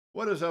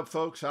What is up,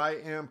 folks? I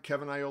am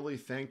Kevin Iole.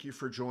 Thank you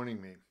for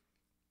joining me.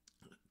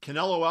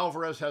 Canelo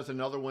Alvarez has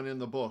another one in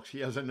the books.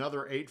 He has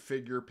another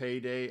eight-figure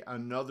payday,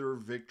 another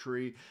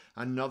victory,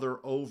 another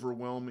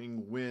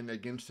overwhelming win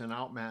against an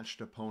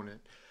outmatched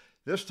opponent.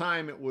 This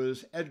time it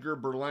was Edgar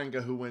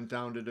Berlanga who went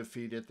down to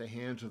defeat at the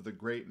hands of the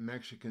great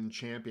Mexican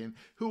champion,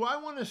 who I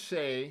want to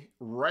say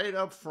right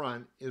up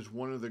front is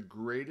one of the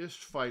greatest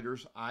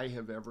fighters I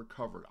have ever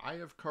covered. I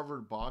have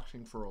covered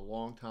boxing for a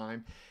long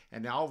time,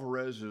 and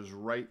Alvarez is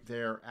right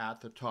there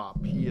at the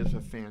top. He is a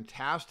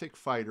fantastic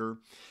fighter.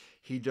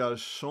 He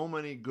does so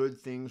many good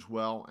things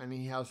well, and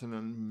he has an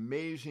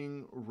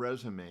amazing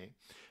resume.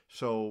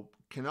 So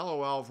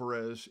Canelo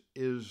Alvarez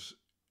is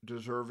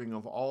deserving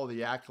of all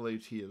the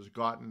accolades he has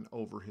gotten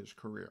over his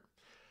career.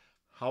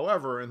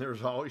 However, and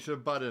there's always a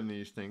but in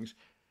these things,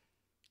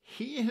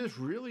 he has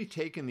really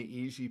taken the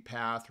easy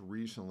path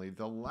recently.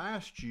 The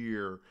last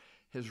year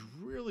has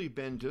really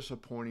been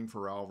disappointing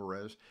for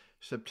Alvarez.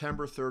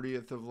 September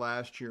 30th of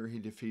last year, he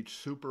defeats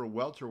super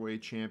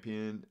welterweight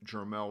champion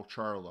Jermell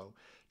Charlo.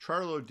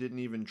 Charlo didn't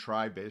even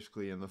try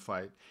basically in the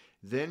fight.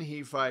 Then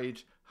he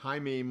fights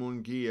Jaime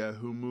Munguia,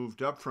 who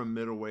moved up from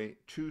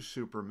middleweight to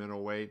super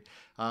middleweight.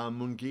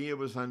 Munguia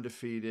was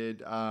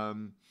undefeated.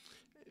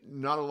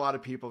 Not a lot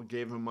of people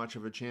gave him much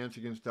of a chance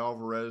against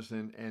Alvarez,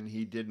 and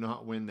he did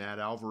not win that.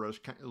 Alvarez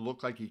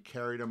looked like he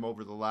carried him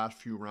over the last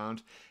few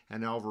rounds,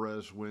 and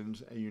Alvarez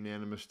wins a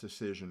unanimous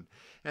decision.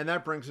 And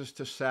that brings us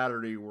to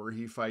Saturday, where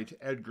he fights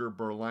Edgar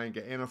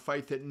Berlanga in a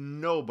fight that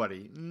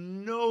nobody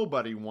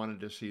wanted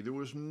to see. There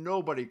was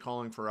nobody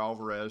calling for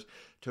Alvarez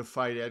to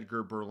fight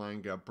Edgar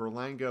Berlanga.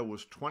 Berlanga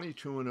was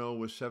 22-0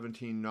 with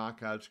 17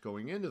 knockouts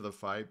going into the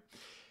fight.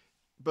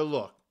 But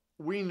look,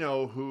 we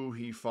know who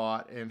he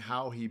fought and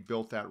how he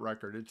built that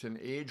record. It's an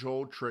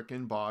age-old trick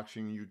in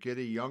boxing. You get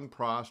a young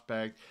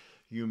prospect,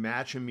 you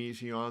match him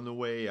easy on the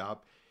way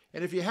up.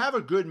 And if you have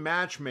a good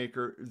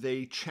matchmaker,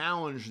 they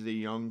challenge the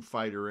young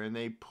fighter and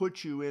they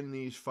put you in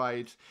these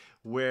fights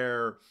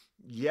where,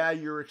 yeah,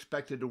 you're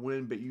expected to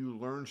win, but you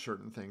learn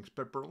certain things.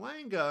 But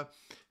Berlanga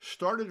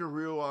started to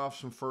reel off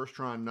some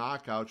first-round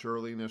knockouts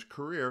early in his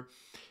career.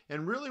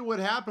 And really what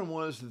happened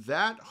was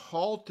that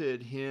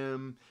halted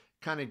him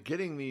kind of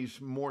getting these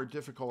more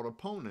difficult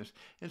opponents.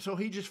 And so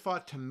he just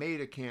fought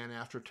tomato can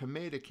after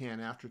tomato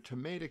can after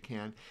tomato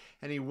can,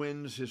 and he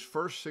wins his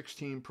first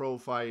 16 pro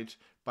fights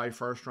by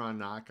first round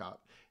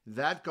knockout.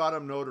 That got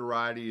him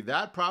notoriety.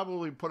 That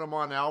probably put him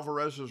on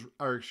Alvarez's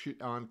or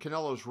on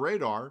Canelo's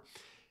radar,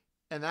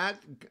 and that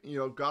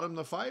got him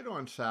the fight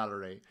on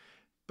Saturday.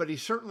 But he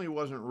certainly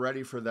wasn't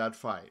ready for that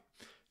fight.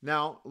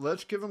 Now,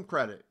 let's give him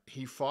credit.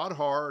 He fought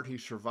hard. He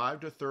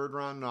survived a third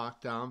round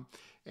knockdown.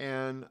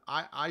 And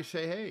I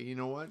say, hey, you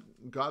know what?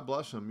 God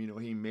bless him.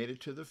 He made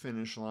it to the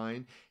finish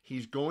line.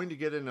 He's going to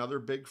get another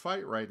big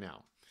fight right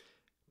now.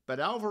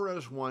 But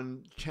Alvarez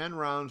won 10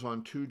 rounds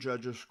on two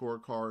judges'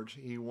 scorecards.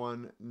 He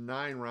won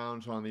 9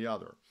 rounds on the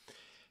other.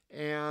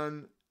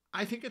 And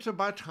I think it's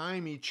about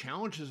time he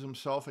challenges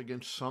himself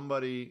against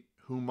somebody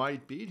who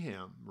might beat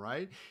him,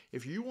 right?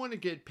 If you want to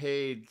get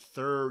paid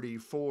 30,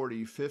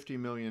 40, 50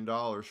 million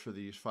dollars for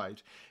these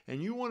fights,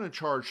 and you want to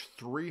charge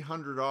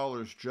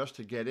 $300 just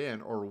to get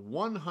in, or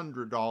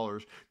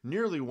 $100,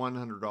 nearly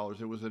 $100,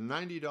 it was a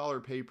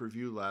 $90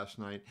 pay-per-view last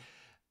night,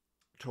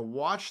 to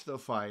watch the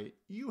fight,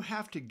 you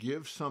have to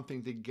give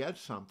something to get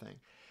something.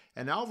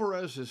 And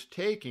Alvarez is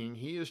taking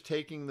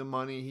the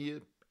money,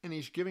 and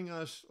he's giving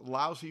us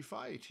lousy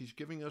fights. He's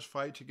giving us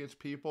fights against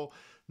people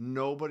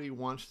nobody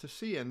wants to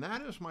see. And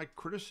that is my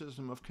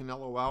criticism of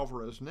Canelo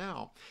Alvarez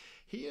now.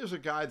 He is a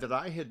guy that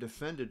I had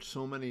defended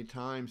so many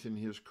times in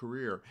his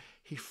career.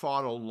 He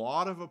fought a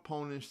lot of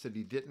opponents that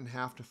he didn't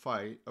have to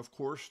fight, of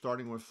course,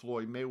 starting with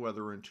Floyd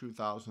Mayweather in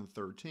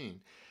 2013.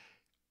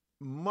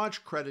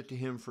 Much credit to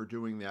him for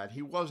doing that.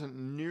 He wasn't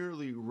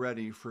nearly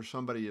ready for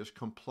somebody as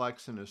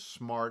complex and as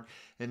smart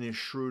and as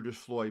shrewd as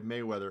Floyd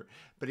Mayweather.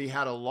 But he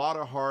had a lot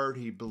of heart,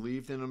 he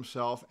believed in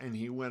himself, and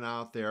he went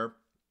out there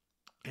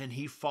and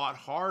he fought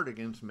hard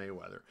against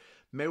Mayweather.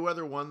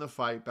 Mayweather won the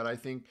fight, but I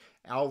think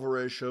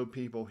Alvarez showed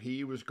people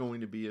he was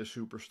going to be a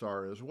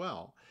superstar as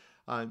well.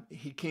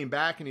 He came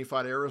back and he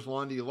fought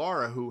Erislandy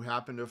Lara, who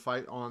happened to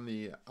fight on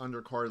the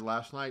undercard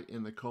last night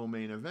in the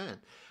co-main event.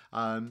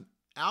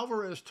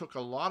 Alvarez took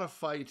a lot of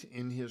fights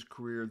in his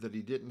career that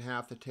he didn't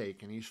have to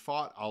take, and he's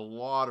fought a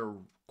lot of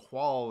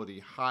quality,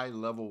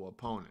 high-level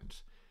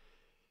opponents.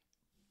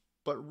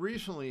 But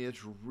recently,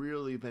 it's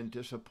really been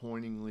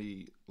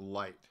disappointingly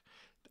light.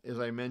 As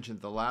I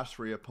mentioned, the last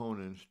 3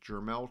 opponents,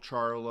 Jermell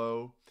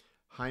Charlo,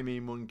 Jaime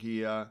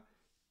Munguia,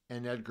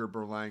 and Edgar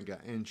Berlanga,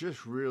 and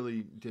just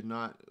really did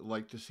not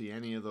like to see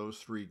any of those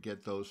 3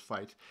 get those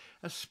fights,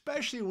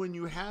 especially when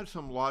you had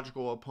some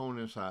logical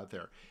opponents out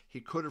there.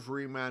 He could have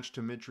rematched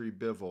Dimitri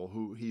Bivol,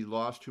 who he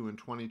lost to in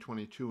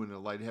 2022 in a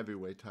light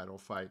heavyweight title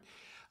fight.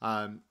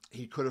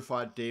 He could have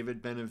fought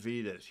David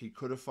Benavidez. He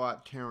could have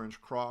fought Terrence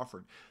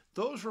Crawford.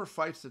 Those were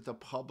fights that the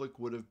public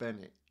would have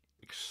been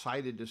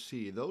excited to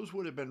see. Those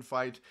would have been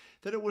fights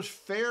that it was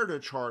fair to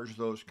charge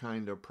those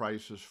kind of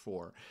prices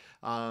for.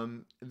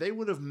 They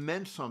would have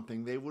meant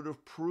something. They would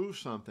have proved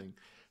something.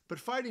 But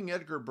fighting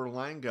Edgar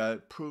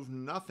Berlanga proved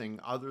nothing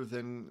other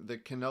than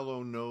that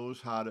Canelo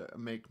knows how to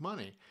make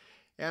money.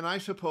 And I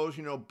suppose,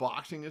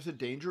 boxing is a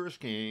dangerous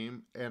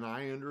game, and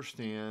I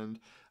understand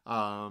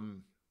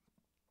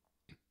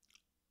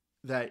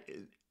that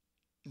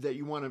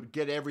you want to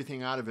get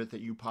everything out of it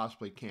that you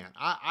possibly can.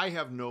 I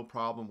have no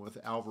problem with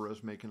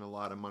Alvarez making a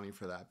lot of money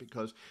for that,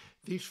 because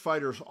these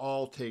fighters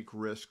all take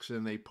risks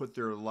and they put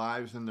their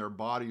lives and their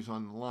bodies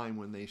on the line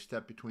when they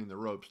step between the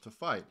ropes to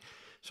fight.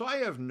 So I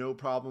have no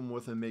problem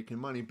with him making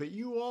money, but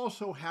you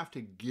also have to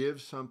give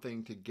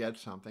something to get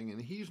something,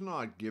 and he's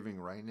not giving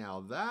right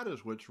now. That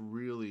is what's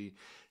really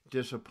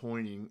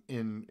disappointing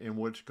in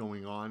what's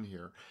going on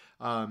here.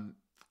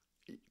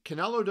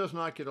 Canelo does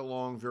not get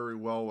along very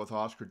well with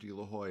Oscar De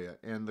La Hoya,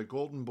 and the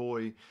Golden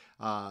Boy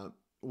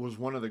was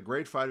one of the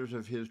great fighters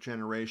of his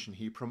generation.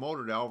 He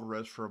promoted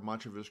Alvarez for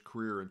much of his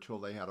career until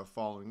they had a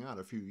falling out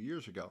a few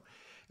years ago.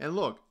 And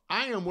look,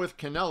 I am with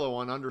Canelo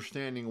on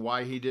understanding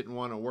why he didn't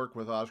want to work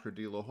with Oscar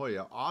De La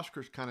Hoya.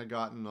 Oscar's kind of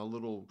gotten a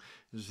little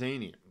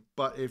zany.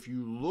 But if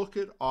you look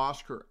at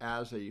Oscar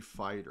as a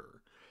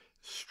fighter,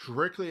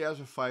 strictly as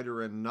a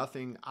fighter and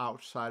nothing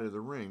outside of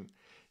the ring,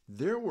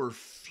 there were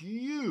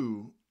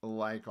few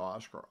like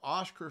Oscar.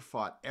 Oscar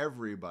fought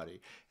everybody,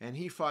 and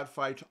he fought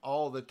fights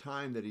all the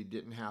time that he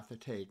didn't have to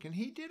take. And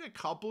he did a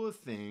couple of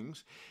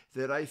things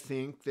that I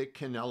think that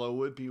Canelo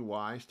would be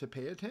wise to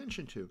pay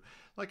attention to.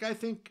 Like, I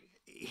think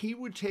he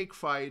would take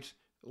fights,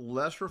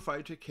 lesser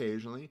fights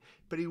occasionally,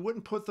 but he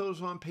wouldn't put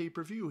those on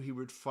pay-per-view. He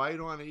would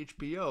fight on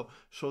HBO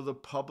so the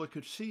public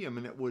could see him,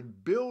 and it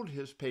would build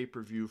his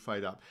pay-per-view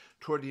fight up.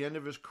 Toward the end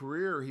of his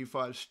career, he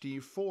fought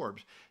Steve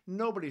Forbes.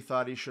 Nobody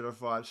thought he should have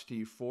fought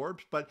Steve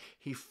Forbes, but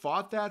he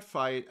fought that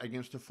fight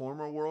against a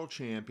former world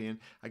champion,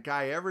 a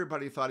guy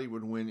everybody thought he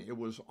would win. It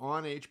was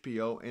on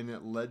HBO, and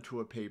it led to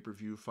a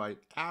pay-per-view fight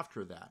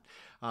after that.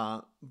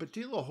 But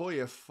De La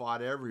Hoya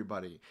fought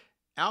everybody.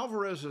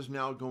 Alvarez is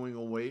now going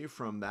away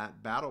from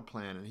that battle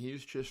plan, and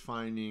he's just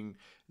finding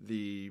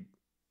the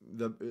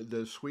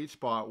sweet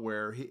spot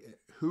where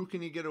who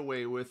can he get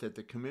away with, that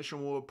the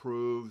commission will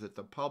approve, that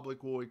the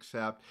public will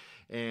accept,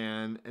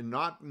 and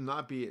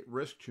not be at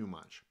risk too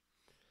much.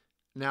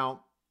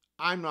 Now,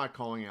 I'm not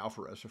calling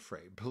Alvarez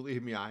afraid.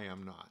 Believe me, I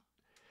am not.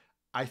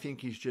 I think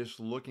he's just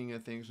looking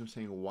at things and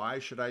saying, why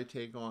should I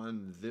take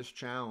on this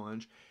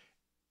challenge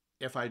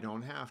if I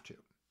don't have to?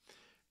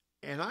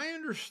 And I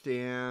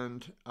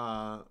understand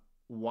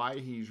why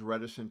he's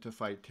reticent to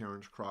fight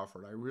Terence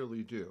Crawford. I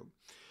really do.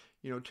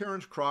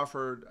 Terence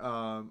Crawford,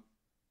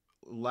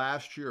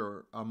 last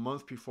year, a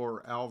month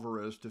before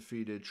Alvarez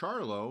defeated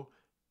Charlo,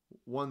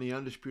 won the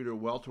undisputed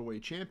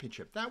welterweight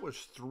championship. That was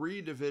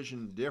 3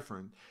 divisions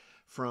different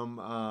from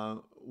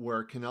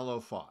where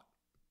Canelo fought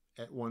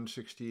at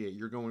 168.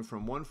 You're going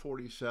from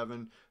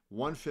 147,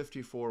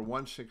 154,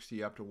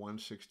 160 up to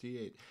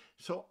 168.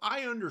 So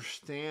I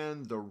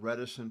understand the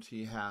reticence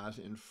he has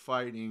in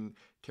fighting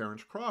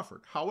Terence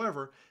Crawford.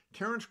 However,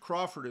 Terence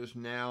Crawford is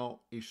now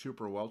a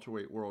super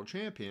welterweight world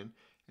champion,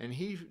 and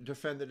he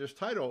defended his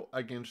title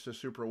against the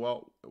super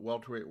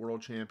welterweight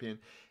world champion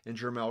in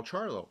Jermell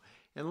Charlo.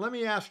 And let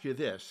me ask you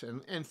this,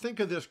 and think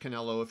of this,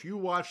 Canelo. If you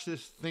watch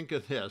this, think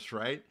of this,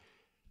 right?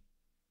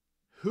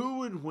 Who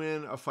would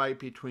win a fight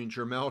between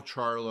Jermell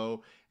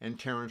Charlo and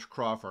Terence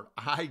Crawford?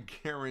 I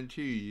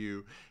guarantee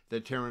you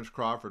that Terence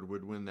Crawford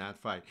would win that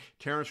fight.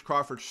 Terence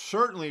Crawford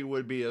certainly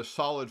would be a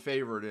solid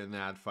favorite in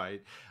that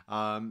fight.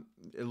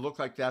 It looked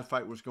like that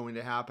fight was going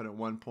to happen at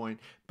one point,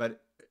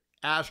 but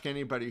ask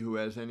anybody who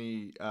has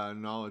any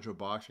knowledge of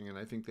boxing, and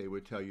I think they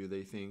would tell you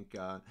they think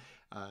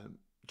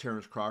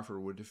Terence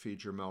Crawford would defeat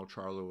Jermell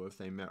Charlo if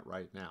they met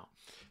right now.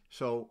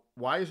 So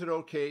why is it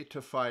okay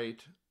to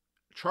fight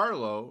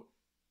Charlo,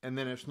 and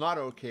then it's not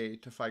okay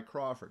to fight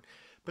Crawford?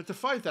 But the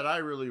fight that I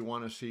really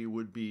want to see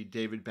would be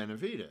David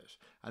Benavidez.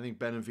 I think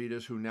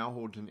Benavidez, who now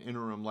holds an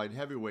interim light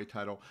heavyweight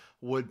title,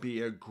 would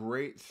be a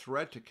great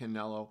threat to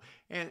Canelo.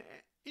 And,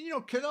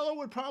 Canelo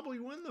would probably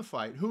win the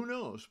fight. Who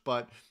knows?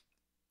 But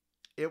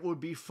it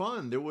would be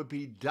fun. There would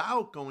be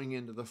doubt going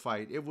into the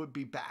fight. It would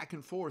be back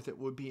and forth. It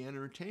would be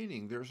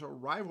entertaining. There's a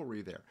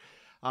rivalry there.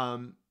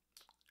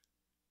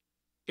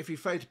 If he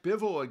fights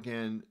Bivol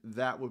again,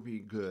 that would be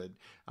good.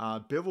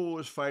 Bivol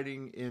was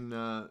fighting in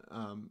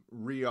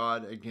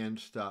Riyadh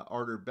against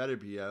Artur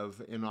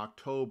Beterbiev in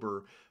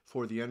October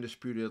for the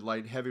undisputed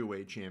light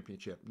heavyweight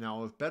championship.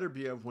 Now, if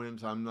Beterbiev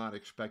wins, I'm not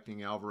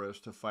expecting Alvarez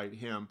to fight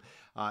him.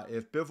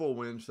 If Bivol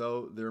wins,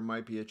 though, there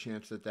might be a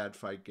chance that that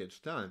fight gets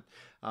done.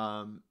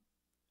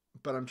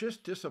 But I'm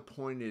just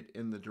disappointed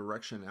in the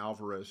direction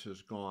Alvarez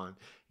has gone.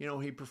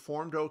 He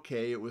performed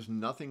okay. It was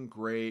nothing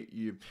great.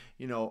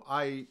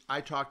 I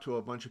talked to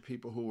a bunch of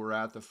people who were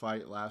at the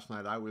fight last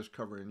night. I was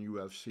covering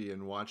UFC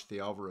and watched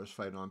the Alvarez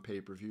fight on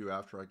pay-per-view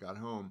after I got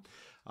home.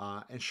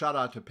 And shout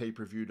out to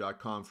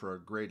payperview.com for a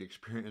great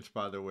experience,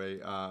 by the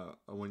way,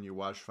 when you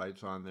watch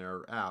fights on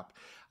their app.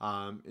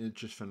 It's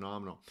just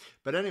phenomenal.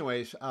 But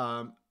anyways,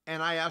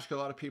 And I asked a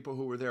lot of people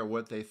who were there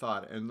what they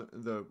thought. And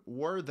the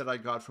word that I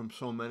got from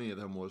so many of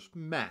them was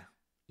meh.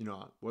 You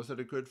know, was it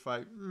a good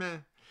fight? Meh.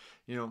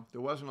 You know,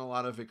 there wasn't a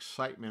lot of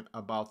excitement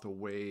about the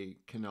way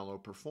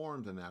Canelo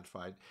performed in that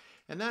fight.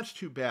 And that's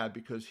too bad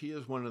because he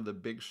is one of the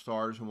big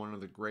stars and one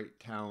of the great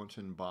talents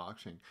in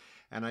boxing.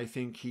 And I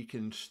think he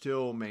can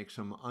still make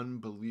some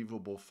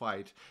unbelievable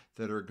fights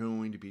that are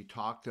going to be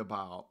talked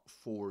about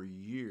for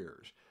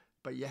years.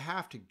 But you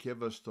have to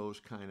give us those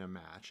kind of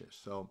matches.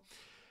 So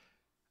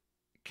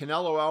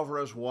Canelo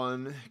Alvarez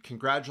won.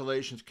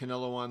 Congratulations,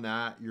 Canelo, on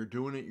that. You're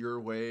doing it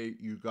your way.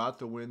 You got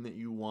the win that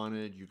you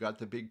wanted. You got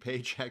the big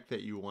paycheck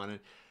that you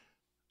wanted.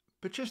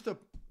 But just a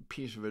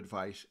piece of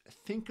advice,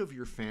 think of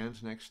your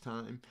fans next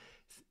time.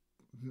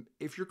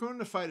 If you're going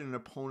to fight an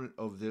opponent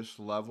of this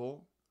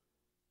level,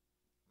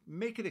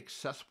 make it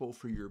accessible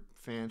for your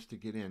fans to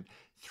get in.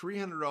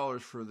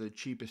 $300 for the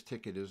cheapest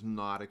ticket is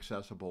not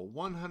accessible.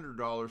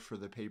 $100 for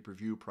the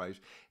pay-per-view price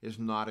is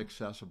not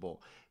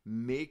accessible.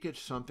 Make it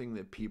something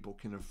that people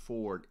can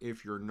afford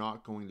if you're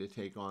not going to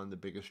take on the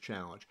biggest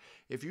challenge.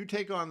 If you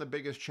take on the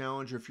biggest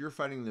challenge, if you're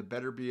fighting the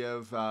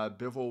Beterbiev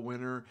Bivol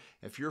winner,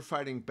 if you're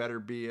fighting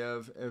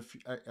Beterbiev,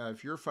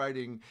 if you're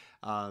fighting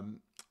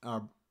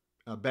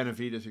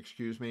Benavidez,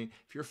 excuse me,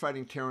 if you're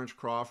fighting Terrence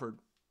Crawford,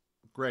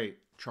 great.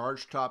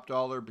 Charge top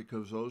dollar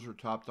because those are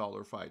top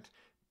dollar fights.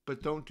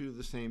 But don't do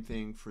the same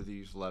thing for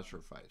these lesser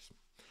fights.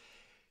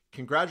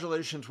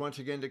 Congratulations once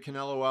again to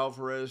Canelo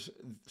Alvarez,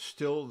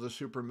 still the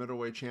super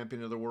middleweight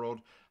champion of the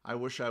world. I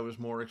wish I was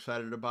more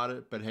excited about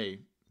it, but hey,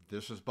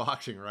 this is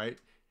boxing, right?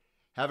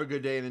 Have a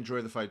good day and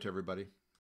enjoy the fights, everybody.